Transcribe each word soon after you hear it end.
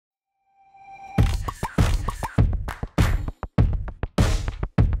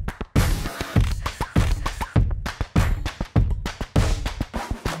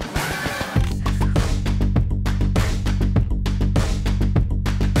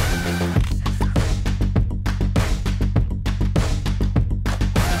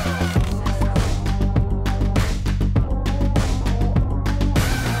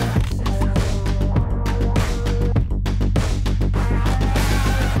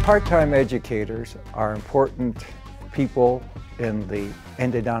Part-time educators are important people in the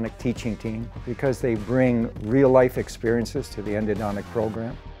endodontic teaching team because they bring real-life experiences to the endodontic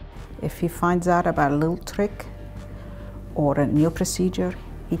program. If he finds out about a little trick or a new procedure,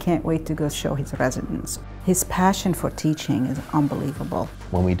 he can't wait to go show his residents. His passion for teaching is unbelievable.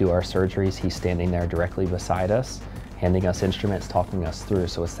 When we do our surgeries, he's standing there directly beside us, handing us instruments, talking us through,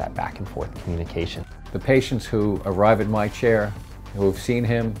 so it's that back and forth communication. The patients who arrive at my chair, who have seen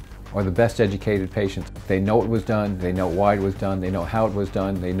him, are the best educated patients. They know it was done, they know why it was done, they know how it was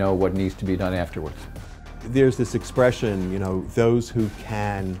done, they know what needs to be done afterwards. There's this expression, those who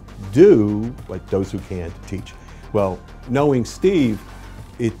can do what those who can't teach. Well, knowing Steve,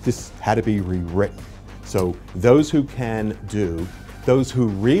 it just had to be rewritten. So those who can do, those who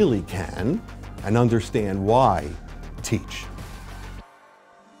really can and understand why, teach.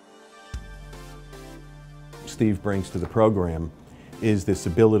 Steve brings to the program is this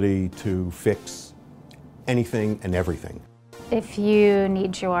ability to fix anything and everything. If you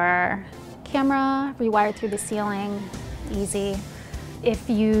need your camera rewired through the ceiling, easy. If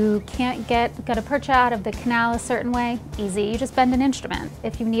you can't get a perch out of the canal a certain way, easy. You just bend an instrument.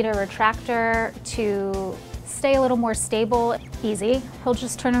 If you need a retractor to stay a little more stable, easy. He'll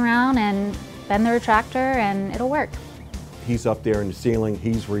just turn around and bend the retractor and it'll work. He's up there in the ceiling,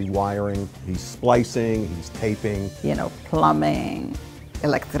 he's rewiring, he's splicing, he's taping. Plumbing,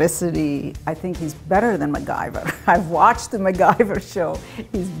 electricity. I think he's better than MacGyver. I've watched the MacGyver show.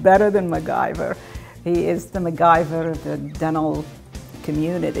 He's better than MacGyver. He is the MacGyver of the dental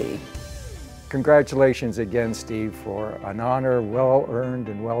community. Congratulations again, Steve, for an honor well-earned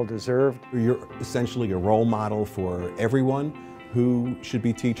and well-deserved. You're essentially a role model for everyone who should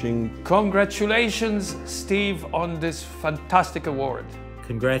be teaching. Congratulations, Steve, on this fantastic award.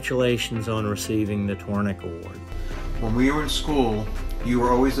 Congratulations on receiving the Torneck Award. When we were in school, you were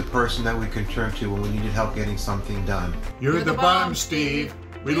always the person that we could turn to when we needed help getting something done. You're the bomb, Steve.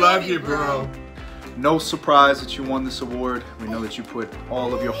 We love you, bro. No surprise that you won this award. We know that you put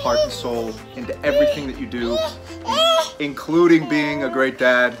all of your heart and soul into everything that you do, including being a great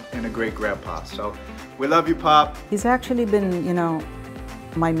dad and a great grandpa. So we love you, Pop. He's actually been,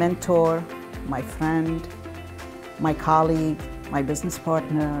 my mentor, my friend, my colleague, my business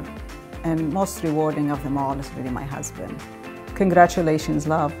partner, and most rewarding of them all is really my husband. Congratulations,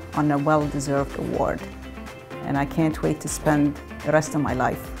 love, on a well-deserved award. And I can't wait to spend the rest of my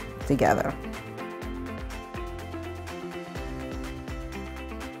life together.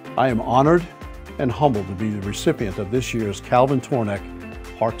 I am honored and humbled to be the recipient of this year's Calvin Torneck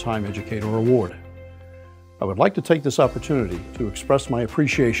Part-time Educator Award. I would like to take this opportunity to express my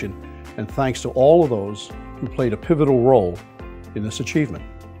appreciation and thanks to all of those who played a pivotal role in this achievement.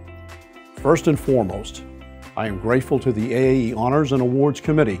 First and foremost, I am grateful to the AAE Honors and Awards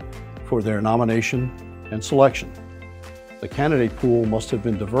Committee for their nomination and selection. The candidate pool must have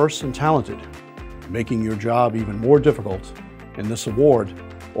been diverse and talented, making your job even more difficult, and this award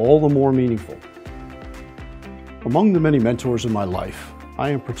all the more meaningful. Among the many mentors in my life, I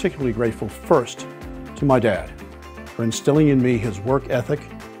am particularly grateful first to my dad for instilling in me his work ethic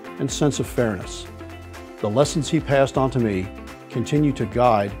and sense of fairness. The lessons he passed on to me continue to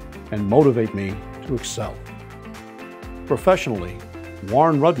guide and motivate me to excel. Professionally,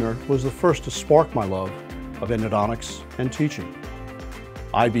 Warren Rudner was the first to spark my love of endodontics and teaching.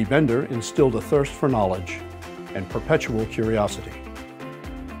 I.B. Bender instilled a thirst for knowledge and perpetual curiosity.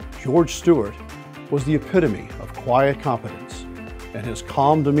 George Stewart was the epitome of quiet competence, and his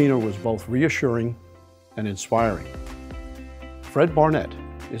calm demeanor was both reassuring and inspiring. Fred Barnett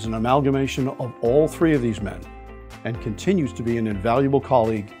is an amalgamation of all three of these men and continues to be an invaluable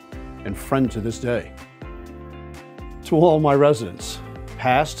colleague and friend to this day. To all my residents,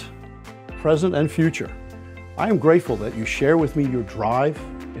 past, present, and future, I am grateful that you share with me your drive,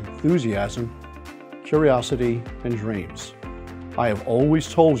 enthusiasm, curiosity, and dreams. I have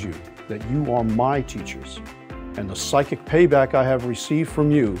always told you that you are my teachers, and the psychic payback I have received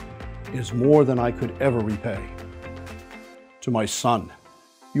from you is more than I could ever repay. To my son,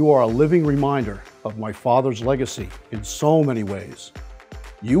 you are a living reminder of my father's legacy in so many ways.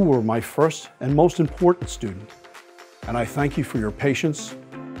 You were my first and most important student, and I thank you for your patience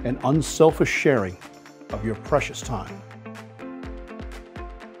and unselfish sharing of your precious time.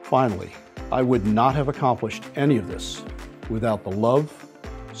 Finally, I would not have accomplished any of this without the love,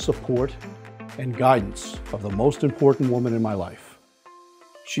 support, and guidance of the most important woman in my life.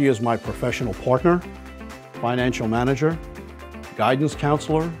 She is my professional partner, financial manager, guidance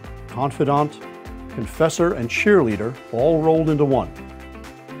counselor, confidant, confessor, and cheerleader, all rolled into one.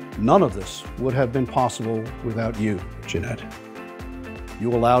 None of this would have been possible without you, Jeanette.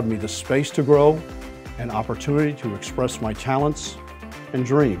 You allowed me the space to grow and opportunity to express my talents and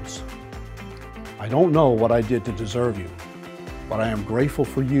dreams. I don't know what I did to deserve you, but I am grateful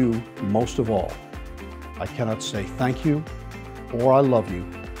for you most of all. I cannot say thank you or I love you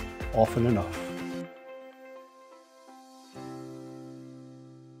often enough.